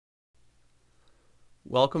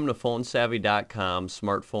Welcome to PhoneSavvy.com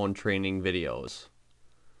smartphone training videos.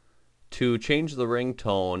 To change the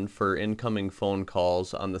ringtone for incoming phone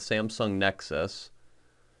calls on the Samsung Nexus,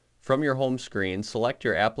 from your home screen, select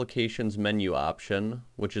your Applications menu option,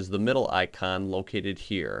 which is the middle icon located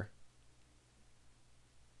here.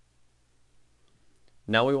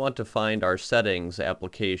 Now we want to find our Settings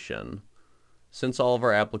application. Since all of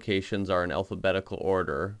our applications are in alphabetical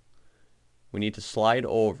order, we need to slide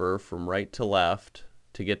over from right to left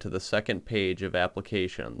to get to the second page of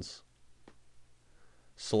Applications.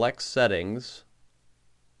 Select Settings,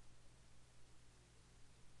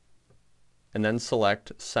 and then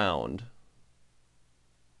select Sound.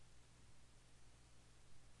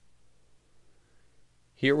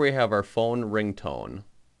 Here we have our phone ringtone.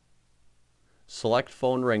 Select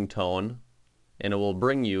Phone Ringtone, and it will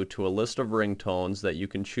bring you to a list of ringtones that you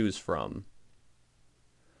can choose from.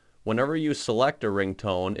 Whenever you select a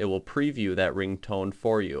ringtone, it will preview that ringtone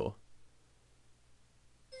for you.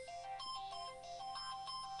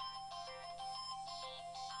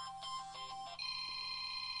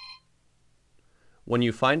 When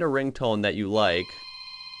you find a ringtone that you like,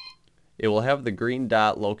 it will have the green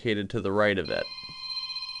dot located to the right of it.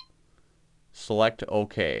 Select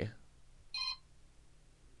OK.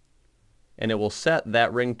 And it will set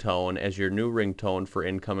that ringtone as your new ringtone for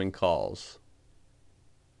incoming calls.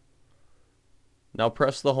 Now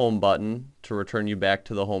press the home button to return you back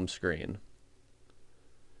to the home screen.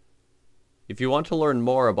 If you want to learn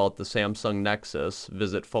more about the Samsung Nexus,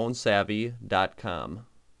 visit PhoneSavvy.com.